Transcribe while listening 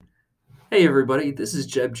Hey everybody, this is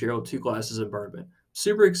Jeb Gerald, Two Glasses of Bourbon.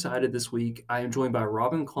 Super excited this week. I am joined by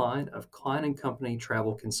Robin Klein of Klein and Company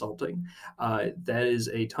Travel Consulting. That is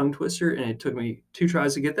a tongue twister, and it took me two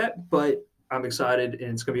tries to get that, but I'm excited,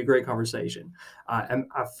 and it's going to be a great conversation. I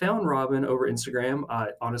found Robin over Instagram.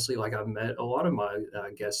 Honestly, like I've met a lot of my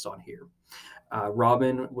guests on here.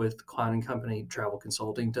 Robin with Klein and Company Travel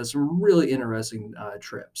Consulting does some really interesting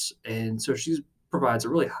trips, and so she provides a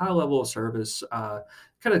really high level of service,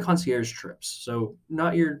 kind of concierge trips. So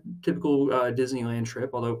not your typical Disneyland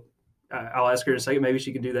trip, although I'll ask her in a second. Maybe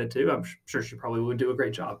she can do that too. I'm sure she probably would do a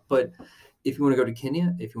great job. But if you want to go to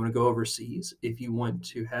Kenya, if you want to go overseas, if you want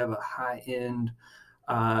to have a high end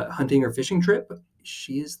hunting or fishing trip,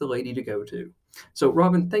 she is the lady to go to. So,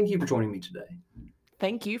 Robin, thank you for joining me today.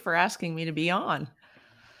 Thank you for asking me to be on.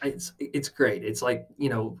 It's great. It's like,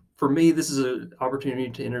 for me, this is an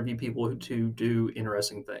opportunity to interview people to do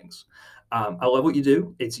interesting things. I love what you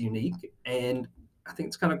do. It's unique, and I think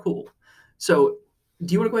it's kind of cool. So,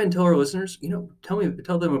 do you want to go ahead and tell our listeners, tell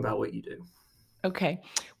them about what you do? Okay.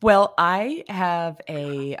 Well, I have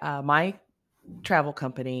my travel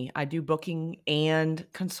company. I do booking and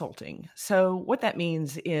consulting. So what that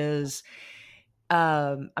means is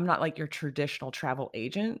I'm not like your traditional travel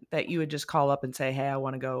agent that you would just call up and say, "Hey, I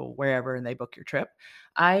want to go wherever," and they book your trip.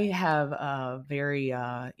 I have a very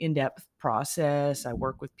in-depth process. I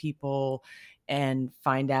work with people and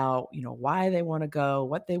find out, why they want to go,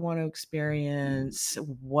 what they want to experience,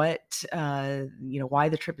 why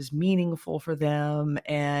the trip is meaningful for them,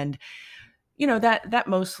 and that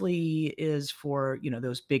mostly is for,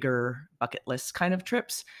 those bigger bucket list kind of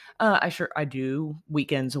trips. I do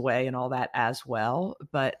weekends away and all that as well,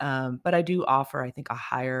 but I do offer, I think, a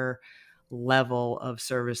higher level of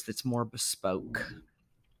service that's more bespoke.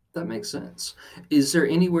 That makes sense. Is there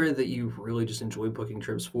anywhere that you really just enjoy booking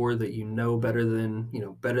trips for that better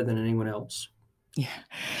than anyone else? Yeah.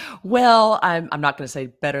 Well, I'm not gonna say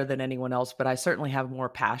better than anyone else, but I certainly have more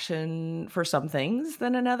passion for some things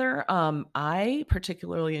than another. I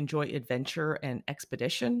particularly enjoy adventure and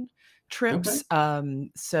expedition Okay. trips.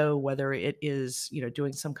 So whether it is,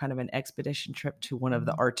 doing some kind of an expedition trip to one of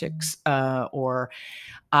the Arctics, or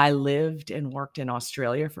I lived and worked in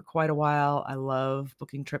Australia for quite a while. I love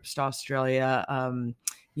booking trips to Australia.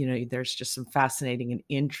 There's just some fascinating and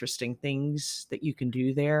interesting things that you can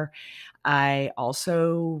do there. I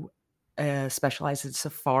also specialize in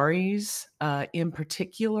safaris, in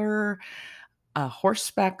particular,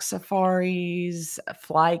 horseback safaris,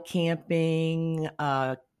 fly camping,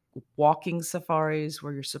 walking safaris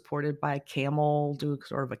where you're supported by a camel, do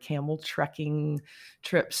sort of a camel trekking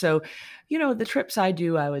trip. So, the trips I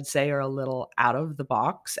do, I would say, are a little out of the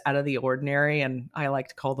box, out of the ordinary, and I like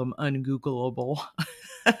to call them ungoogleable.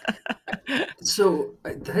 So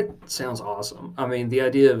that sounds awesome. I mean, the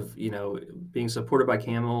idea of, being supported by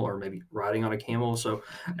camel or maybe riding on a camel. So,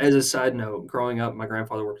 as a side note, growing up, my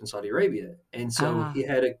grandfather worked in Saudi Arabia. And so he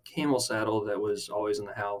Ah, had a camel saddle that was always in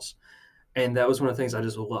the house. And that was one of the things I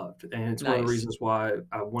just loved. And it's one of the nice. reasons why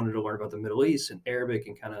I wanted to learn about the Middle East and Arabic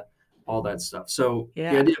and kind of all that stuff. So, the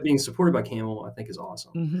Yeah. idea of being supported by camel, I think, is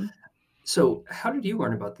awesome. Mhm. So, how did you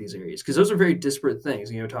learn about these areas? Because those are very disparate things.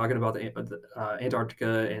 Talking about the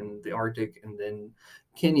Antarctica and the Arctic, and then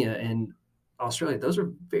Kenya and Australia. Those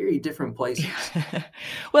are very different places.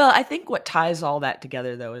 Well, I think what ties all that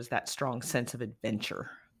together, though, is that strong sense of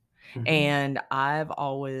adventure. Hmm. And I've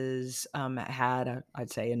always had,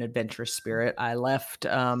 I'd say, an adventurous spirit. I left,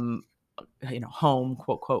 home,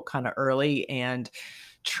 quote, quote, kind of early and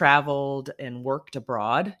traveled and worked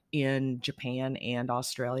abroad in Japan and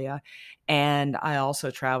Australia. And I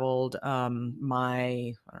also traveled I don't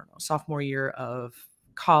know, sophomore year of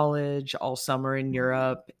college all summer in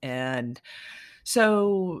Europe. And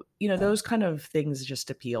so, those kind of things just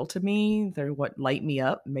appeal to me. They're what light me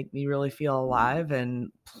up, make me really feel alive.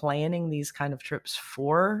 And planning these kind of trips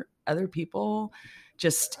for other people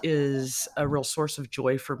just is a real source of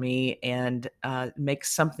joy for me and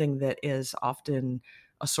makes something that is often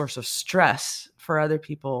a source of stress for other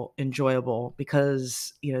people enjoyable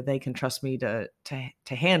because they can trust me to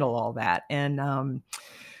handle all that. And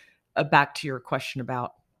back to your question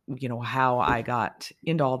about how I got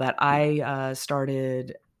into all that. I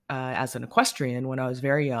started as an equestrian when I was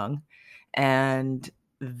very young, and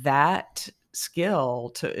that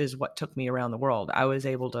is what took me around the world. I was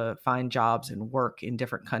able to find jobs and work in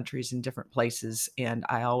different countries in different places, and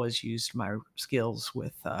I always used my skills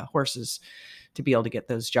with horses to be able to get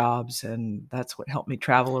those jobs, and that's what helped me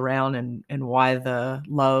travel around, and why the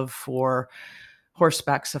love for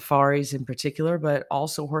horseback safaris in particular, but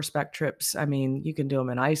also horseback trips. I mean, you can do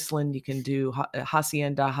them in Iceland. You can do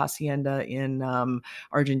hacienda in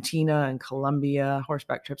Argentina and Colombia,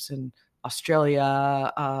 horseback trips in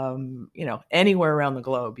Australia, anywhere around the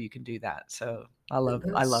globe you can do that. So I love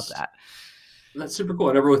That's that. that's super cool.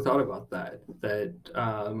 I never really thought about that.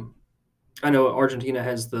 I know Argentina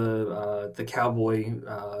has the cowboy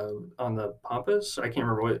on the pampas. I can't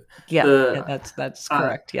remember what Yeah, yeah, the that's uh,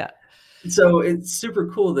 correct. Yeah. so it's super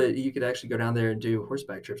cool that you could actually go down there and do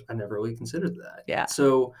horseback trips. I never really considered that. Yeah.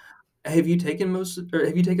 So have you taken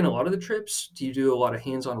a lot of the trips? Do you do a lot of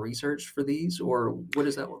hands-on research for these, or what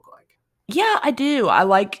does that look like? Yeah, I do. I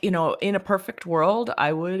like, in a perfect world,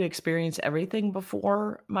 I would experience everything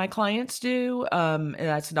before my clients do. And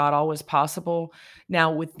that's not always possible.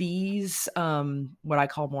 Now, with these, what I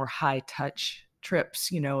call more high touch trips,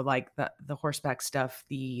 like the horseback stuff,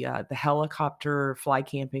 the helicopter fly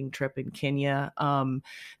camping trip in Kenya,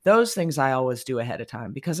 those things I always do ahead of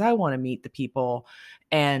time because I want to meet the people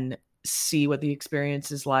and see what the experience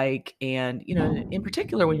is like. And, in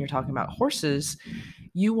particular, when you're talking about horses,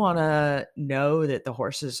 you want to know that the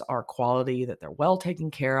horses are quality, that they're well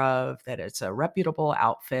taken care of, that it's a reputable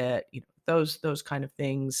outfit, those kind of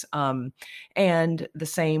things. And the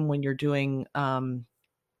same when you're doing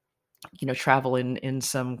travel in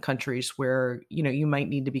some countries where you might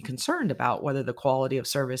need to be concerned about whether the quality of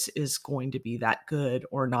service is going to be that good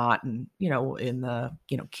or not. And in the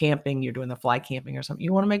camping, you're doing the fly camping or something,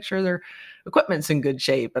 you want to make sure their equipment's in good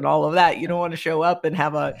shape and all of that. You don't want to show up and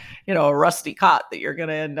have a rusty cot that you're going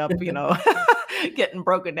to end up getting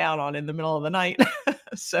broken down on in the middle of the night.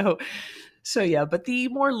 so so yeah, but the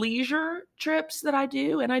more leisure trips that I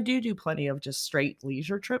do, and I do plenty of just straight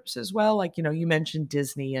leisure trips as well. Like, you mentioned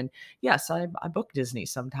Disney, and yes, I book Disney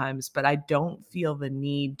sometimes, but I don't feel the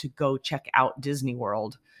need to go check out Disney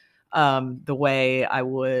World the way I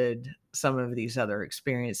would some of these other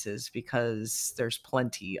experiences because there's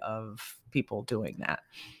plenty of people doing that.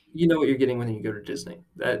 You know what you're getting when you go to Disney.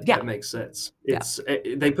 Yeah, That makes sense. yeah,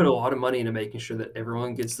 They put a lot of money into making sure that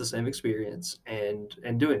everyone gets the same experience and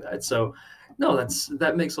doing that. So, no,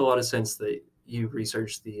 that makes a lot of sense that you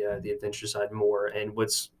research the adventure side more and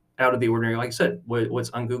what's out of the ordinary. Like I said, what's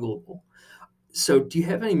ungoogleable. So, do you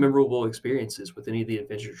have any memorable experiences with any of the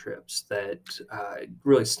adventure trips that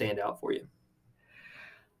really stand out for you?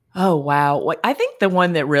 Oh, wow. Like, I think the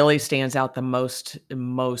one that really stands out the most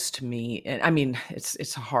to me, and I mean,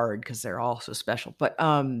 it's hard because 'cause they're all so special, but,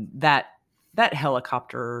 that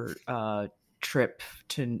helicopter, trip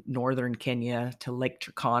to northern Kenya to Lake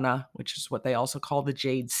Turkana, which is what they also call the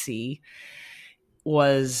Jade Sea,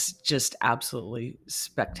 was just absolutely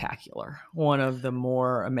spectacular. One of the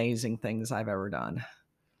more amazing things I've ever done.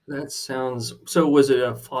 That sounds so. Was it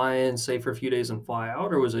a fly in, stay for a few days, and fly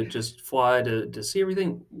out, or was it just fly to see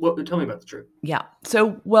everything? What? Tell me about the trip. Yeah.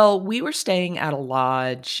 So, well, we were staying at a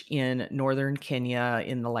lodge in northern Kenya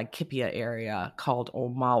in the Laikipia area called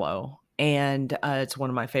Omalo. And it's one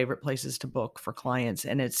of my favorite places to book for clients.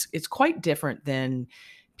 And it's quite different than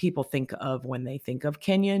people think of when they think of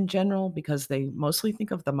Kenya in general, because they mostly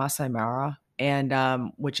think of the Masai Mara,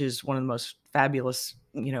 and which is one of the most fabulous,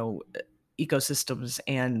 ecosystems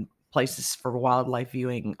and places for wildlife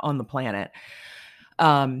viewing on the planet.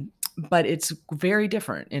 But it's very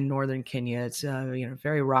different in northern Kenya. It's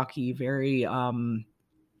very rocky, very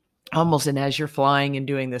almost, and as you're flying and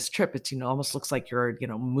doing this trip, it's almost looks like you're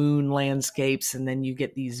moon landscapes, and then you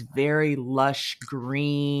get these very lush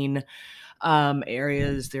green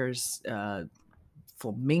areas. There's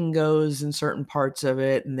flamingos in certain parts of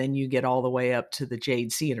it, and then you get all the way up to the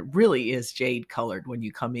Jade Sea, and it really is jade colored when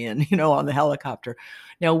you come in on the helicopter.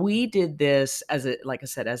 Now, we did this as a like I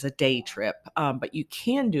said, as a day trip, but you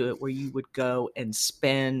can do it where you would go and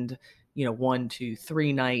spend 1, 2,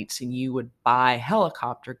 3 nights, and you would buy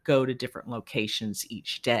helicopter, go to different locations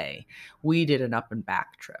each day. We did an up and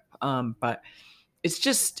back trip, but it's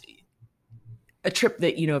just a trip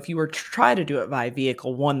that if you were to try to do it by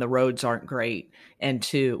vehicle, one, the roads aren't great, and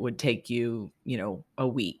two, it would take you a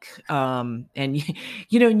week, and and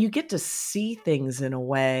you get to see things in a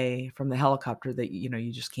way from the helicopter that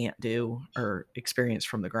you just can't do or experience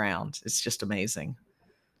from the ground. It's just amazing.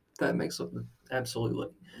 That makes absolutely.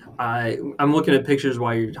 I'm looking at pictures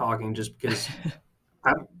while you're talking, just because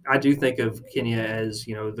I I do think of Kenya as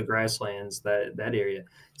the grasslands that area.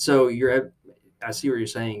 So I see what you're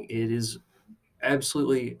saying. It is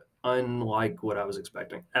absolutely unlike what I was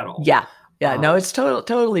expecting at all. Yeah. Yeah, no, Um, it's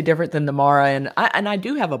totally different than the Mara, and I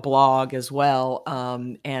do have a blog as well,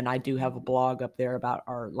 and I do have a blog up there about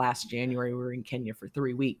our last January. We were in Kenya for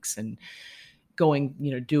 3 weeks, and going,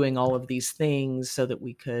 doing all of these things so that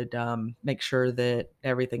we could make sure that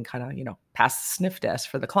everything kind of, passed the sniff test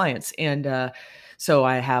for the clients. And so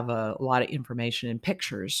I have a lot of information and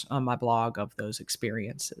pictures on my blog of those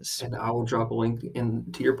experiences. And I will drop a link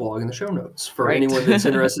into your blog in the show notes for Right. anyone that's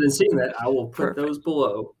interested in seeing that. I will put Perfect. those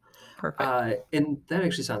below. Perfect. And that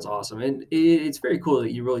actually sounds awesome. And it's very cool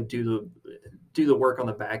that you really do the work on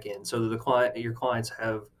the back end so that your clients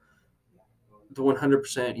have the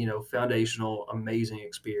 100%, foundational, amazing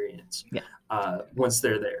experience Yeah. once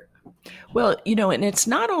they're there. Well, and it's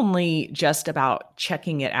not only just about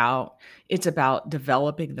checking it out, it's about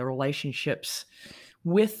developing the relationships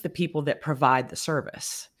with the people that provide the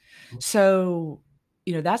service. So,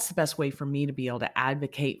 that's the best way for me to be able to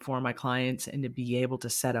advocate for my clients and to be able to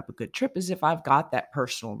set up a good trip is if I've got that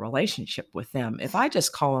personal relationship with them. If I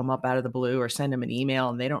just call them up out of the blue or send them an email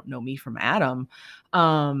and they don't know me from Adam,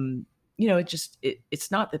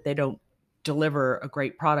 it's not that they don't deliver a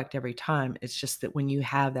great product every time. It's just that when you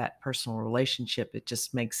have that personal relationship, it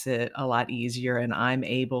just makes it a lot easier. And I'm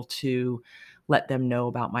able to let them know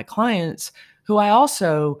about my clients who I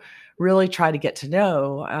also really try to get to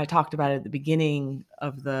know. I talked about it at the beginning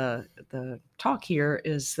of the talk here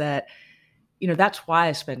is that, that's why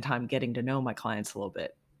I spend time getting to know my clients a little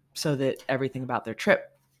bit so that everything about their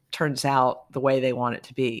trip turns out the way they want it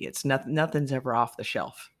to be. It's nothing's ever off the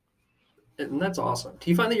shelf. And that's awesome. Do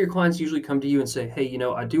you find that your clients usually come to you and say, hey,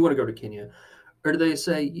 I do want to go to Kenya? Or do they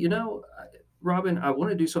say, Robin, I want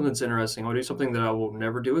to do something that's interesting. I want to do something that I will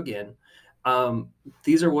never do again.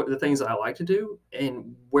 These are the things that I like to do.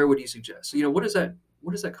 And where would you suggest? So, what does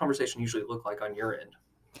that conversation usually look like on your end?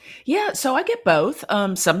 Yeah, so I get both.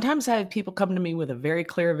 Sometimes I have people come to me with a very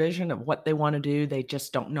clear vision of what they want to do. They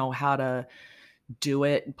just don't know how to do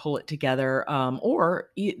it and pull it together.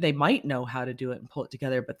 They might know how to do it and pull it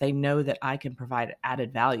together, but they know that I can provide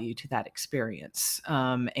added value to that experience.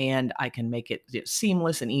 And I can make it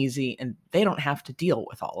seamless and easy, and they don't have to deal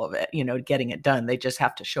with all of it, getting it done. They just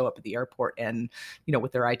have to show up at the airport and,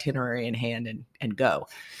 with their itinerary in hand and go.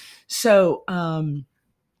 So,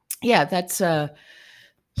 yeah, that's,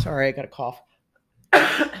 sorry, I got a cough.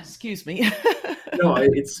 Excuse me. No,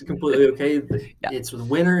 it's completely okay. Yeah. It's the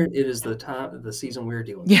winter. It is the season we're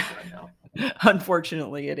dealing with right now.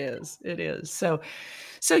 Unfortunately, it is. It is. So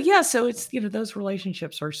yeah. So it's those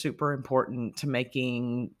relationships are super important to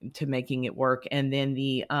making it work. And then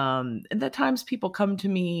the times people come to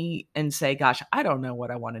me and say, "Gosh, I don't know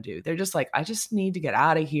what I want to do." They're just like, "I just need to get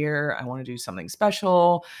out of here. I want to do something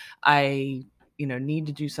special. I need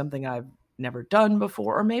to do something I've never done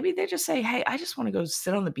before." Or maybe they just say, "Hey, I just want to go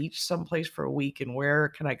sit on the beach someplace for a week, and where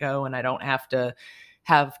can I go and I don't have to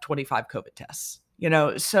have 25 COVID tests."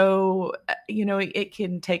 So it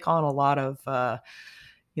can take on a lot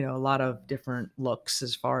of different looks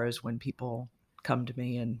as far as when people come to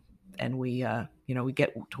me and we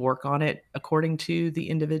get to work on it according to the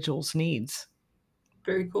individual's needs.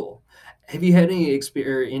 Very cool. Have you had any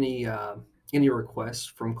requests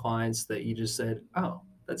from clients that you just said, "Oh,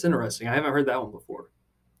 that's interesting. I haven't heard that one before."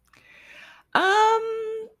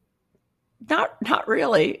 Um, not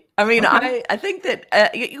really. I mean, Okay. I think that,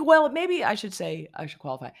 well, maybe I should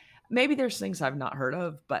qualify. Maybe there's things I've not heard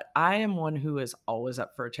of, but I am one who is always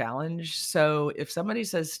up for a challenge. So if somebody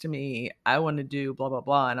says to me, I want to do blah, blah,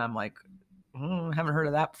 blah, and I'm like, haven't heard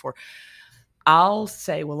of that before, I'll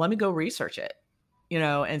say, well, let me go research it,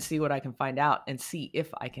 and see what I can find out and see if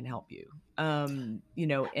I can help you. And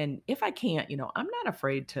if I can't, I'm not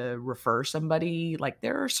afraid to refer somebody. Like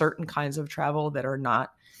there are certain kinds of travel that are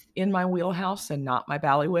not in my wheelhouse and not my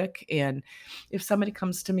bailiwick. And if somebody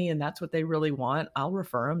comes to me and that's what they really want, I'll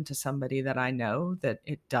refer them to somebody that I know that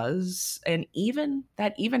it does. And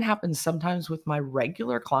that even happens sometimes with my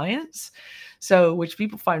regular clients. So, which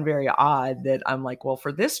people find very odd that I'm like, well,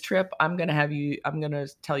 for this trip, I'm going to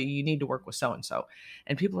tell you, you need to work with so-and-so.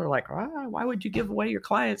 And people are like, why would you give away your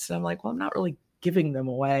clients? And I'm like, well, I'm not really giving them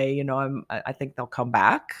away. I think they'll come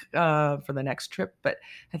back for the next trip, but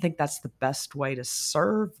I think that's the best way to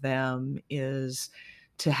serve them is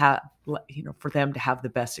to have, for them to have the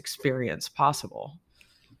best experience possible.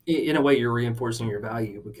 In a way, you're reinforcing your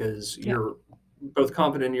value because Yeah, you're both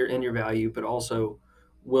confident in your value, but also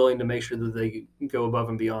willing to make sure that they go above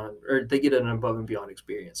and beyond, or they get an above and beyond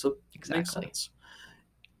experience. So it makes exactly. sense.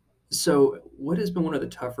 So, what has been one of the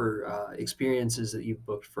tougher experiences that you've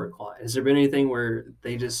booked for a client? Has there been anything where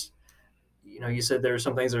they just, you said there are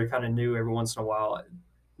some things that are kind of new every once in a while.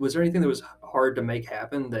 Was there anything that was hard to make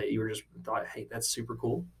happen that you were just thought, hey, that's super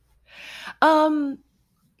cool? Um,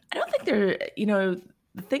 I don't think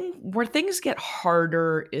The thing where things get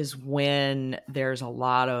harder is when there's a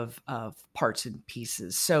lot of parts and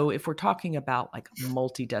pieces. So if we're talking about like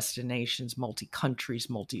multi destinations, multi countries,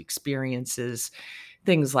 multi experiences,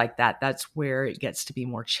 things like that, that's where it gets to be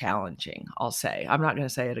more challenging. I'll say. I'm not going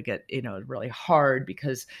to say it'll get really hard,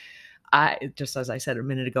 because just as I said a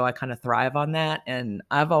minute ago, I kind of thrive on that, and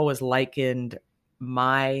I've always likened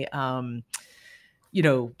my you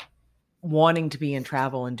know wanting to be in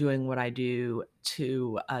travel and doing what I do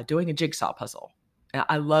to doing a jigsaw puzzle.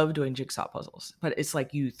 I love doing jigsaw puzzles, but it's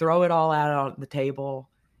like you throw it all out on the table,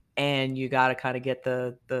 and you got to kind of get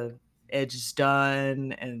the edges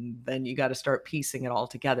done, and then you got to start piecing it all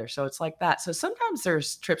together. So it's like that. So sometimes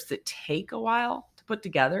there's trips that take a while to put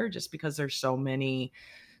together, just because there's so many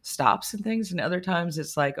stops and things, and other times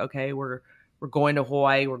it's like, okay, we're going to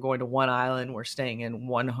Hawaii, we're going to one island, we're staying in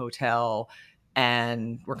one hotel,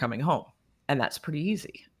 and we're coming home, and that's pretty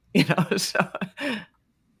easy, so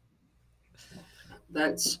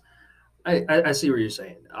That's I see what you're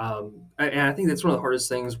saying, and I think that's one of the hardest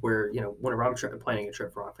things where whenever I'm planning a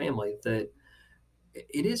trip for my family, that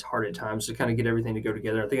it is hard at times to kind of get everything to go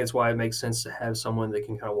together. I think that's why it makes sense to have someone that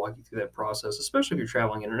can kind of walk you through that process, especially if you're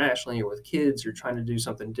traveling internationally or with kids. You're trying to do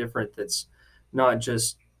something different that's not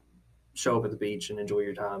just show up at the beach and enjoy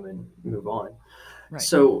your time and move on. right.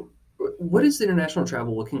 So, what is the international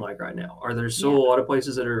travel looking like right now? Are there still Yeah, a lot of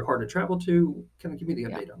places that are hard to travel to? Kind of give me the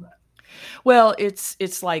yeah. update on that. Well,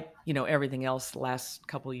 it's like, everything else the last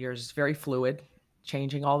couple of years is very fluid,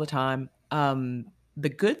 changing all the time. The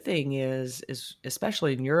good thing is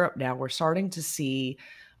especially in Europe now, we're starting to see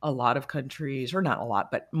a lot of countries, or not a lot,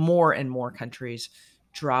 but more and more countries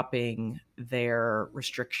dropping their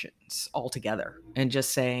restrictions altogether and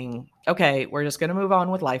just saying, okay, we're just going to move on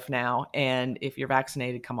with life now. And if you're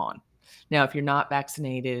vaccinated, come on. Now, if you're not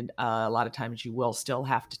vaccinated, a lot of times you will still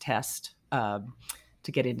have to test.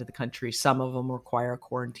 To get into the country. Some of them require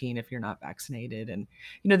quarantine if you're not vaccinated. And,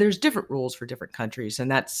 there's different rules for different countries. And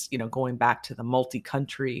that's, going back to the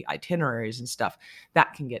multi-country itineraries and stuff,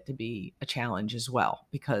 that can get to be a challenge as well,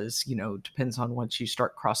 because, it depends on once you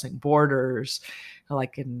start crossing borders.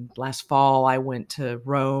 Like in last fall, I went to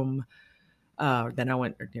Rome. Then I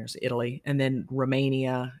went to Italy, and then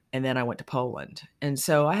Romania, and then I went to Poland. And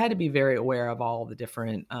so I had to be very aware of all the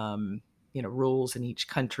different rules in each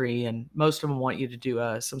country, and most of them want you to do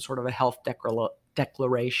some sort of a health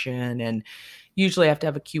declaration, and usually have to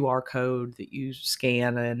have a QR code that you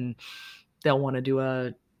scan, and they'll want to do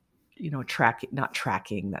a not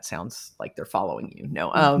tracking. That sounds like they're following you.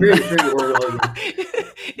 No, Very, very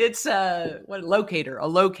Orwellian. it's a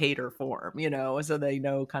locator form, so they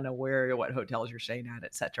know kind of what hotels you're staying at,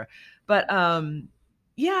 etc. But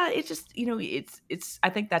yeah, it's just, it's I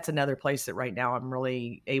think that's another place that right now I'm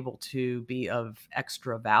really able to be of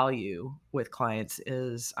extra value with clients,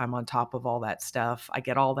 is I'm on top of all that stuff. I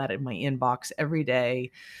get all that in my inbox every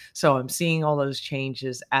day. So I'm seeing all those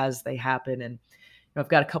changes as they happen. And I've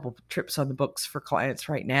got a couple trips on the books for clients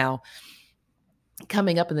right now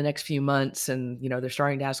coming up in the next few months, and they're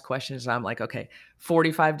starting to ask questions, and I'm like, okay,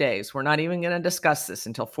 45 days, we're not even going to discuss this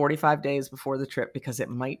until 45 days before the trip, because it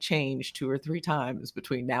might change 2 or 3 times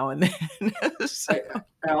between now and then. So,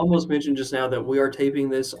 I almost mentioned just now that we are taping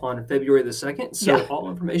this on February the 2nd, so yeah,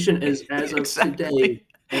 all information is as of exactly. today.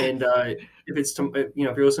 And if it's if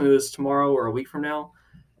you're listening to this tomorrow or a week from now,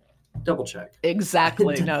 double check.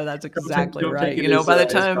 Exactly. No, that's exactly Don't right. take it as By the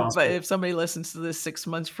as time, but gospel. if somebody listens to this 6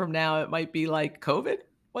 months from now, it might be like, COVID?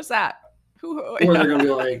 What's that? Who? Or they're gonna be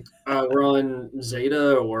like, we're on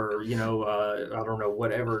Zeta, or I don't know,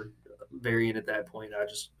 whatever variant at that point.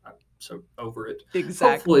 I'm so over it.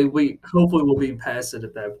 Exactly. Hopefully we'll be past it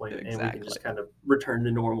at that point, and we can Exactly. just kind of return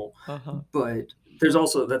to normal. Uh-huh. But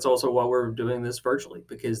that's also why we're doing this virtually,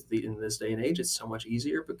 because in this day and age it's so much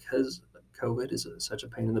easier, because COVID is such a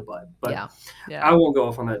pain in the butt. But Yeah. I Yeah. won't go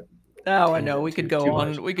off on that Oh, I know. tangent too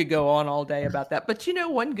much. We could go on all day about that. But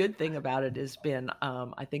one good thing about it has been,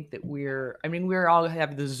 I think that we're all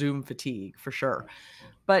have the Zoom fatigue for sure.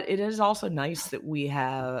 But it is also nice that we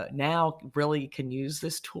have now really can use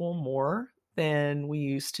this tool more than we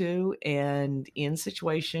used to. And in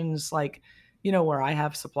situations like, where I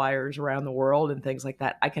have suppliers around the world and things like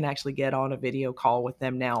that, I can actually get on a video call with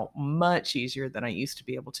them now much easier than I used to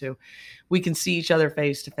be able to. We can see each other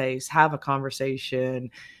face to face, have a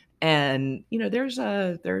conversation, and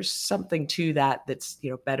there's something to that that's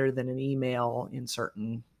better than an email in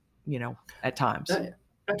certain at times.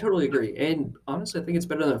 I totally agree, and honestly, I think it's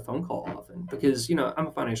better than a phone call often, because I'm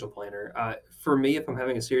a financial planner. For me, if I'm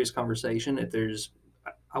having a serious conversation, if there's,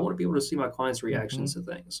 I want to be able to see my clients' Hmm. reactions to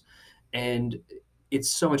things, and it's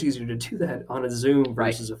so much easier to do that on a Zoom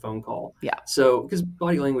Right. versus a phone call. Yeah. So, because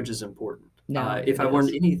body language is important. No, If it I've learned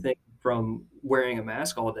is. anything from wearing a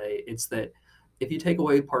mask all day, it's that if you take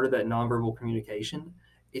away part of that nonverbal communication,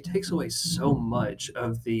 it takes away so much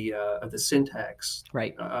of the syntax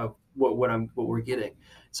Right. of what we're getting.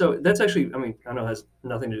 So that's actually, I mean, I know it has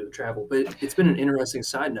nothing to do with travel, but it's been an interesting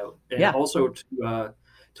side note, and Yeah. also to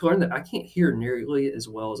learn that I can't hear nearly as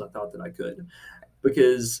well as I thought that I could,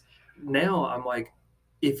 because now I'm like,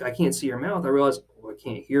 if I can't see your mouth, I realize, well, I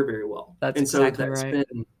can't hear very well, That's and so exactly right.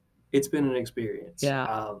 it's been an experience.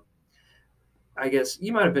 Yeah. I guess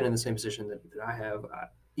you might have been in the same position that I have.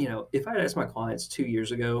 If I had asked my clients 2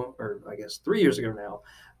 years ago, or I guess 3 years ago now,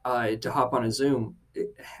 to hop on a Zoom,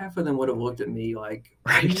 half of them would have looked at me like,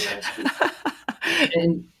 "What are you Right. asking?"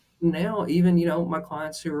 And now, even my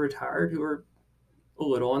clients who are retired, who are a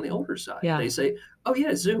little on the older side, Yeah. they say, "Oh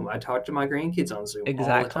yeah, Zoom. I talk to my grandkids on Zoom all the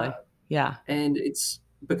Exactly. time," Yeah. and it's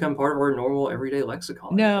become part of our normal everyday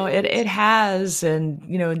lexicon. No, And it it's has, and,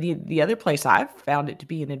 the other place I've found it to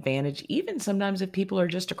be an advantage, even sometimes if people are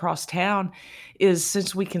just across town, is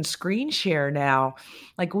since we can screen share now,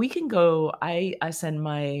 like, we can go I send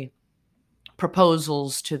my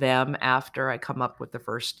proposals to them after I come up with the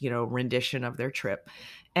first, rendition of their trip,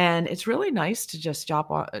 and it's really nice to just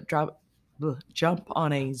jump on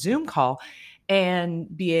a Zoom call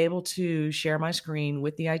and be able to share my screen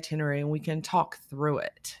with the itinerary, and we can talk through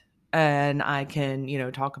it. And I can,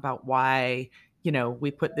 talk about why,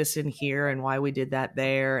 we put this in here and why we did that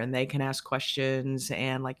there, and they can ask questions.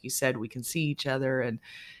 And like you said, we can see each other, and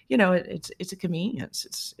it's a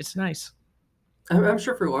convenience. It's nice. I'm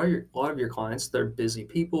sure for a lot of your clients, they're busy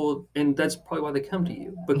people, and that's probably why they come to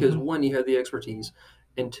you because Mhm. one, you have the expertise,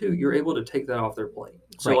 and two, you're able to take that off their plate.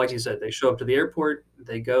 So, like Right. you said, they show up to the airport,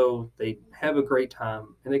 they go, they have a great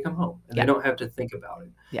time, and they come home, and they Yeah. don't have to think about it.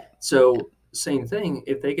 Yeah. So, same thing,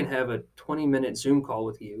 if they can have a 20-minute Zoom call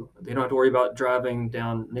with you, they don't have to worry about driving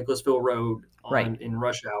down Nicholasville Road Right. in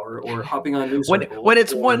rush hour or hopping on New When Circle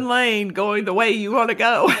it's or one lane going the way you wanna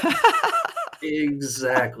go.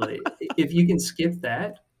 exactly. If you can skip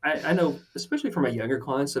that, I know, especially for my younger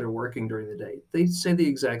clients that are working during the day, they say the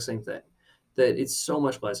exact same thing, that it's so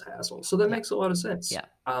much less hassle. So that Yeah. makes a lot of sense. Yeah.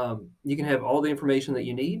 You can have all the information that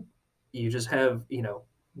you need. You just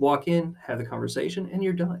walk in, have the conversation, and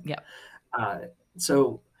you're done. Yeah. Uh,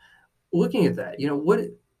 so looking at that,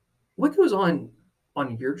 what goes on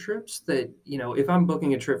your trips that, if I'm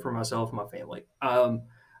booking a trip for myself and my family,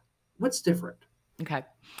 what's different? Okay.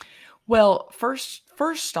 Well,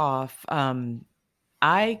 first off,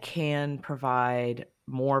 I can provide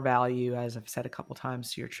more value, as I've said a couple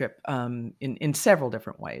times, to your trip, in several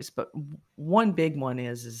different ways. But one big one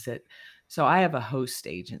is that so I have a host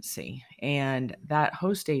agency, and that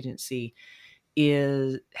host agency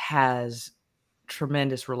has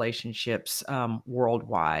tremendous relationships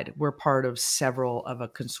worldwide. We're part of several of a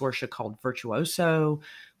consortia called Virtuoso.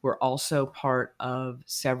 We're also part of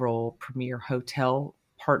several premier hotel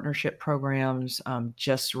partnership programs.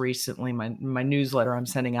 Just recently, my newsletter I'm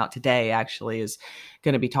sending out today actually is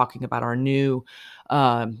going to be talking about our new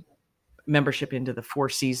um, membership into the Four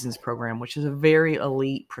Seasons program, which is a very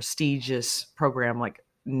elite, prestigious program. Like,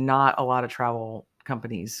 not a lot of travel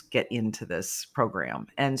companies get into this program,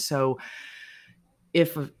 and so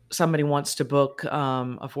if somebody wants to book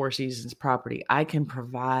a Four Seasons property, I can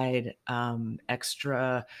provide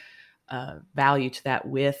extra value to that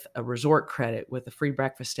with a resort credit, with a free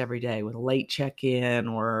breakfast every day, with a late check-in,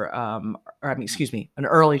 or I mean, excuse me, an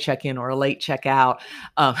early check-in or a late check-out.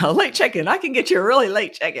 A late check-in, I can get you a really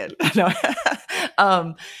late check-in. No.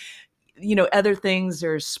 um, other things,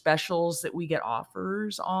 there's specials that we get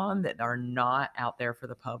offers on that are not out there for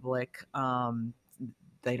the public.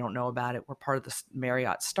 They don't know about it. We're part of the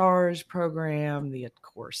Marriott Stars program, the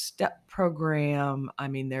Accor Step program. I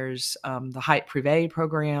mean, there's the Hyatt Privé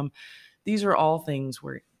program. These are all things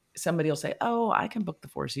where somebody will say, "Oh, I can book the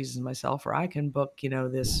Four Seasons myself, or I can book,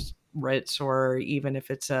 this Ritz, or even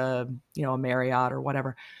if it's a Marriott or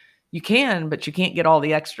whatever." You can, but you can't get all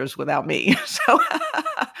the extras without me. So,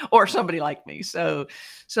 or somebody like me. So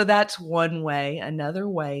that's one way. Another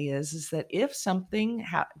way is that if something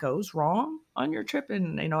goes wrong on your trip,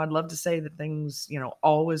 and I'd love to say that things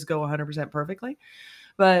always go 100% perfectly,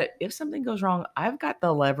 but if something goes wrong, I've got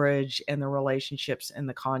the leverage and the relationships and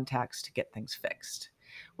the contacts to get things fixed.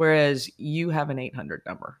 Whereas you have an 800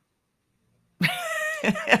 number.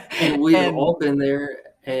 And we've And all been there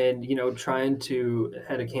and, trying to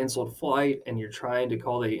had a canceled flight and you're trying to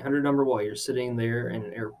call the 800 number while you're sitting there in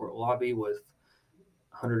an airport lobby with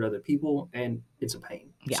 100 other people, and it's a pain.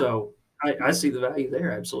 yeah. So I see the value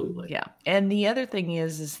there, absolutely. Yeah. And the other thing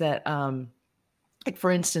is that Like,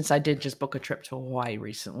 for instance, I did just book a trip to Hawaii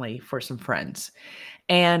recently for some friends.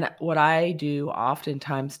 And what I do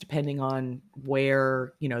oftentimes, depending on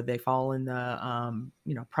where, they fall in the,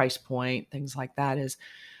 price point, things like that, is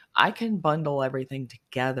I can bundle everything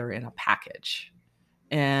together in a package.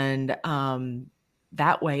 And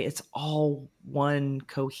that way it's all one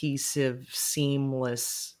cohesive,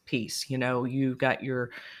 seamless piece. You've got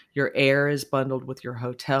your air is bundled with your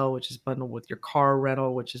hotel, which is bundled with your car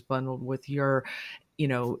rental, which is bundled with your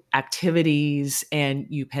activities, and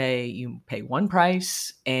you pay one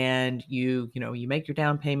price, and you make your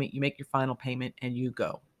down payment, you make your final payment, and you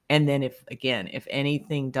go. And then if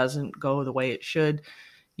anything doesn't go the way it should,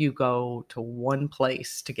 you go to one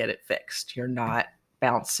place to get it fixed. You're not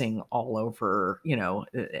bouncing all over,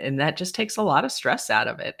 and that just takes a lot of stress out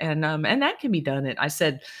of it. And that can be done at, I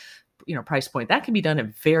said, price point, that can be done at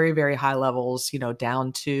very, very high levels,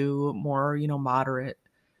 down to more, moderate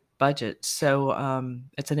budget. So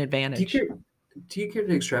it's an Do you advantage. care? Do you care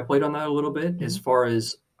to extrapolate on that a little bit as Mhm. far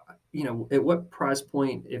as at what price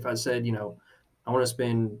point? If I said, I want to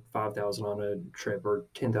spend 5,000 on a trip or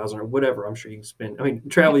 10,000 or whatever, I'm sure you can spend. I mean,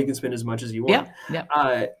 travel Yep. you can spend as much as you want. Yep. Yep.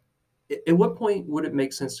 Uh, at what point would it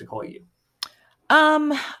make sense to call you?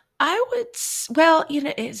 Um, well,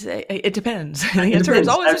 it depends. The It answer is depends.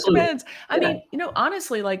 always it Absolutely. depends. I Yeah. mean,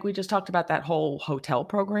 honestly, like we just talked about that whole hotel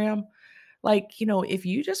program. Like, if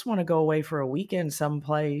you just want to go away for a weekend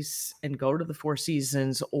someplace and go to the Four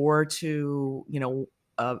Seasons, or to,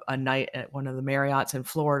 a night at one of the Marriotts in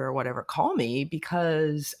Florida or whatever, call me,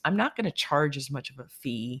 because I'm not going to charge as much of a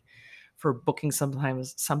fee for booking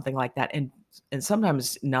sometimes something like that, and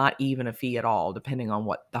sometimes not even a fee at all, depending on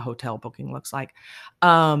what the hotel booking looks like.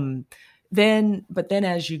 Um, but then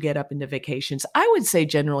as you get up into vacations, I would say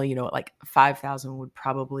generally, like 5,000 would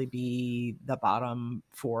probably be the bottom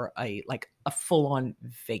for a full on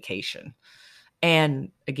vacation. And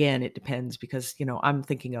again, it depends, because, I'm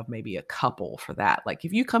thinking of maybe a couple for that. Like,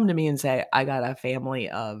 if you come to me and say, I got a family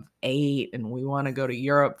of 8 and we want to go to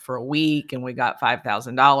Europe for a week and we got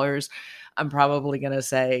 $5,000, I'm probably going to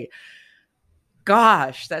say,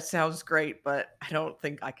 gosh, that sounds great, but I don't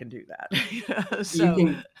think I can do that. You So,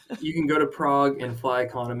 can you can go to Prague and fly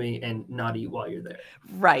economy and not eat while you're there.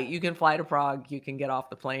 right, you can fly to Prague, you can get off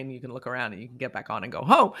the plane, you can look around, and you can get back on and go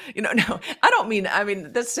home. No, I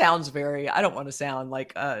mean, this sounds very, I don't want to sound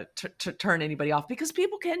like to turn anybody off, because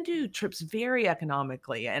people can do trips very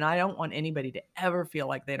economically, and I don't want anybody to ever feel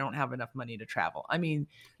like they don't have enough money to travel. I mean,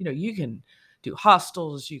 you can do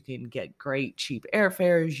hostels, you can get great cheap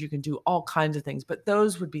airfares, you can do all kinds of things, but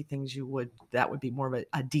those would be things that would be more of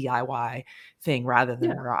a DIY thing, rather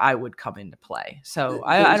than Yeah. where I would come into play. So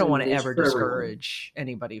I There's don't a want to niche ever for everyone. discourage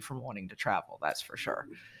anybody from wanting to travel. That's for sure.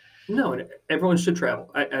 No, and everyone should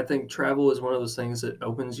travel. I think travel is one of those things that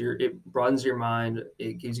it broadens your mind.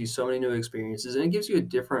 It gives you so many new experiences, and it gives you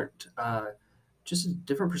just a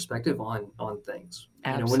different perspective on things.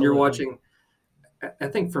 When you're Absolutely. watching, I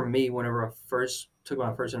think for me, whenever I first took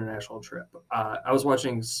my first international trip, I was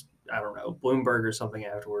watching, I don't know, Bloomberg or something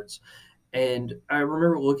afterwards, and I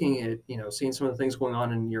remember looking at, seeing some of the things going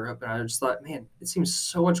on in Europe, and I just thought, man, it seems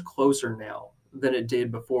so much closer now than it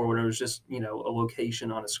did before when it was just, a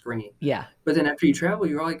location on a screen. Yeah, But then after you travel,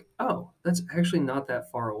 you're like, oh, that's actually not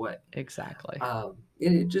that far away. exactly.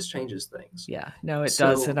 It just changes things. Yeah, no, it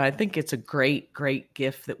does. And So, I think it's a great, great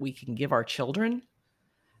gift that we can give our children.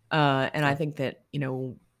 And I uh, think that,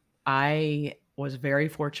 I was very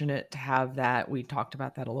fortunate to have that. We talked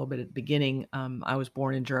about that a little bit at the beginning. I was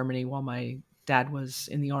born in Germany while my dad was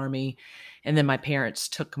in the army. And then my parents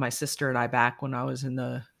took my sister and I back when I was in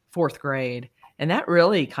the fourth grade. And that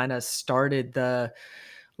really kind of started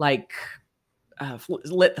like,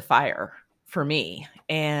 lit the fire for me.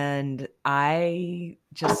 And I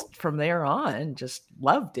just, from there on, just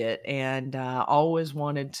loved it, and always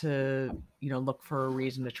wanted to, look for a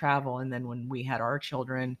reason to travel. And then when we had our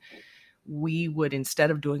children, we would, instead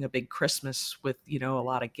of doing a big Christmas with, a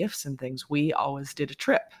lot of gifts and things, we always did a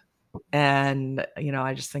trip. And,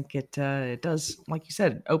 I just think it does, like you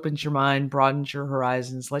said, opens your mind, broadens your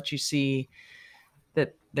horizons, lets you see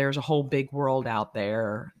that there's a whole big world out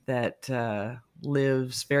there that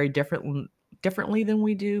lives very differently than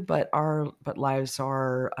we do, but lives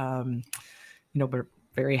are, but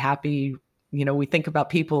very happy. We think about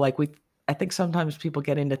people like we. I think sometimes people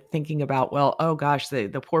get into thinking about, well, oh gosh, the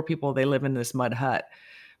poor people, they live in this mud hut.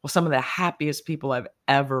 Well, some of the happiest people I've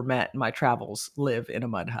ever met in my travels live in a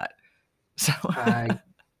mud hut. So, I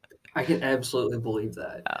I can absolutely believe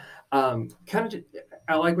that. yeah. Kind of,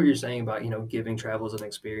 I like what you're saying about giving travel as an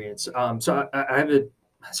experience. So I have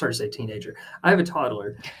sorry to say teenager. I have a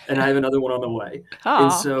toddler and I have another one on the way. And Ah.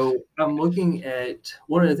 so I'm looking at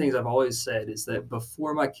one of the things I've always said is that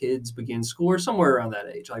before my kids begin school or somewhere around that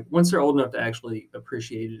age, like once they're old enough to actually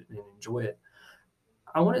appreciate it and enjoy it,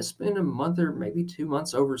 I want to spend a month or maybe 2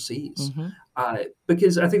 months overseas. Mhm.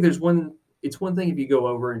 Because I think it's one thing if you go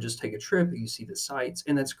over and just take a trip, you see the sights,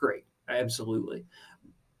 and that's great. Absolutely.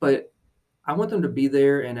 But I want them to be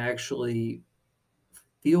there and actually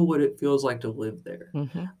feel what it feels like to live there.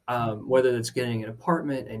 Mhm. Whether it's getting an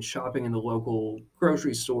apartment and shopping in the local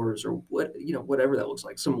grocery stores or whatever that looks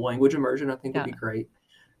like. Some language immersion I think would Yeah. be great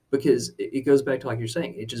because it goes back to like you're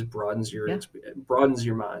saying, it just Yeah. broadens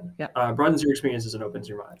your mind, Yeah. broadens your experiences and opens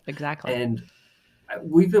your mind. Exactly. And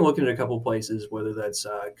we've been looking at a couple places, whether that's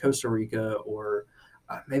Costa Rica or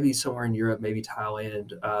maybe somewhere in Europe, maybe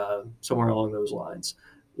Thailand, somewhere along those lines.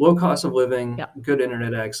 Low cost of living, Yeah. good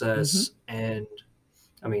internet Mhm. access, and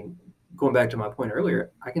I mean, going back to my point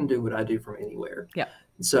earlier, I can do what I do from anywhere. Yeah.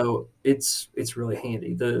 So it's really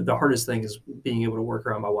handy. The hardest thing is being able to work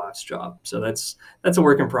around my wife's job. So that's a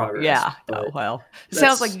work in progress. Yeah. Oh, But well, it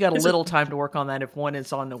sounds like that's you got a it's a little time to work on that if one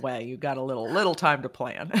is on the way. You got a little time to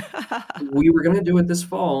plan. we were gonna do it this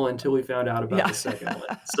fall until we found out about Yeah. the second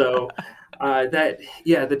one. So that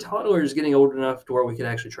yeah, the toddler is getting old enough to where we could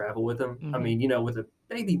actually travel with him. I Mhm. mean, with a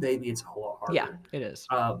baby, it's a whole lot Yeah, harder. it is.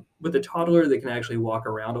 With a toddler, they can actually walk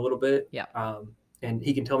around a little bit, Yeah. and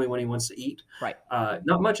he can tell me when he wants to eat. Right.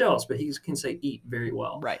 Not much else, but he can say eat very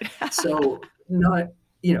well. Right. So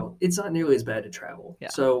it's not nearly as bad to travel. Yeah.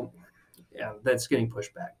 So yeah, that's getting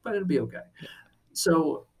pushed back, but it'll be okay. Yeah.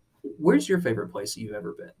 So, where's your favorite place that you've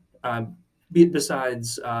ever been?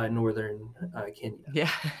 Besides northern Kenya. Yeah.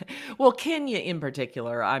 Well, Kenya in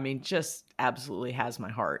particular, I mean, just absolutely has my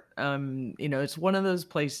heart. It's one of those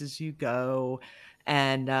places you go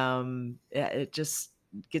and it just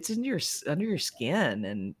gets into under your skin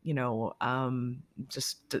and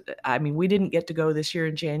I mean, we didn't get to go this year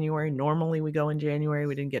in January. Normally we go in January.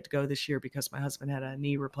 We didn't get to go this year because my husband had a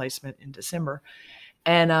knee replacement in December.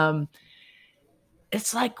 And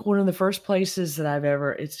it's like one of the first places that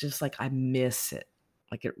it's just like I miss it.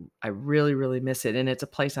 I really, really miss it, and it's a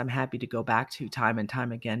place I'm happy to go back to time and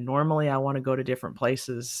time again. Normally, I wanna go to different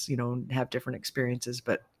places, and have different experiences,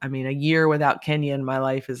 but, I mean, a year without Kenya in my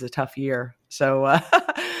life is a tough year. So,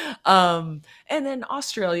 and then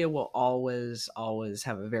Australia will always, always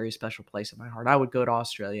have a very special place in my heart. I would go to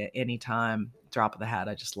Australia anytime, drop of the hat.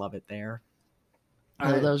 I just love it there. So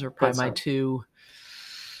I those are probably that's my not 2.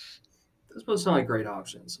 those both sound like great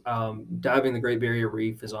options. Diving the Great Barrier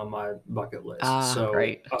Reef is on my bucket list. Ah, So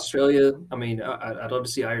right. Australia, I mean, I'd love to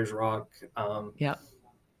see Ayers Rock. Yeah.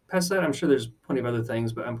 Past that, I'm sure there's plenty of other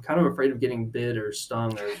things, but I'm kind of afraid of getting bit or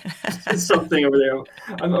stung or something over there.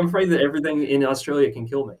 I'm afraid that everything in Australia can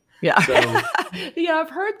kill me. Yeah. So Yeah, I've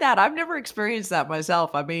heard that. I've never experienced that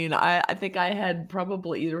myself. I mean, I think I had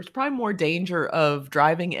there was probably more danger of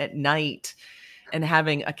driving at night and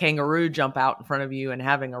having a kangaroo jump out in front of you and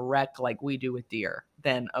having a wreck like we do with deer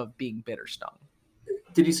than of being bit or stung.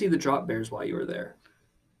 did you see the drop bears while you were there?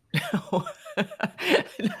 I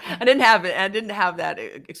didn't have that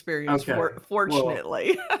experience Okay. Well,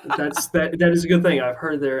 fortunately. that is a good thing. I've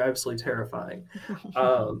heard they're absolutely terrifying.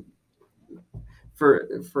 Um,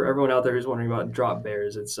 for everyone out there who's wondering about drop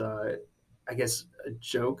bears, it's I guess a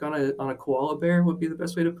joke on a koala bear would be the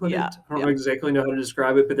best way to put Yeah. it. I don't Yeah. exactly know how to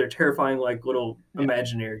describe it, but they're terrifying like little Yeah.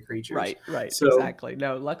 imaginary creatures. Right, So exactly.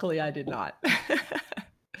 No, luckily I did not.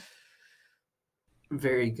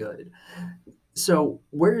 very good. So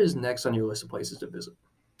where is next on your list of places to visit?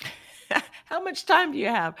 How much time do you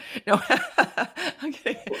have? No.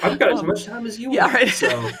 Okay. I've got as much time as you Yeah, want. right.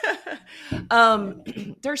 So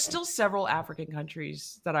There's still several African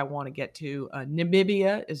countries that I want to get to.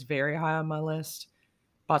 Namibia is very high on my list.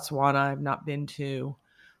 Botswana, I've not been to.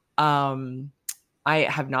 Um, I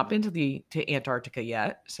have not been to Antarctica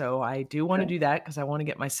yet, so I do want to okay. do that because I want to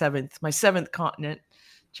get my seventh continent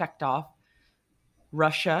checked off.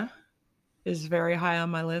 Russia is very high on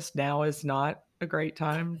my list. Now is not a great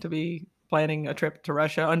time to be planning a trip to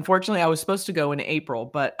Russia. Unfortunately, I was supposed to go in April,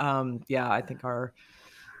 but yeah, I think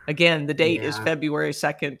the date is Yeah. February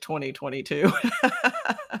 2nd, 2022.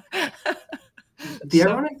 The So,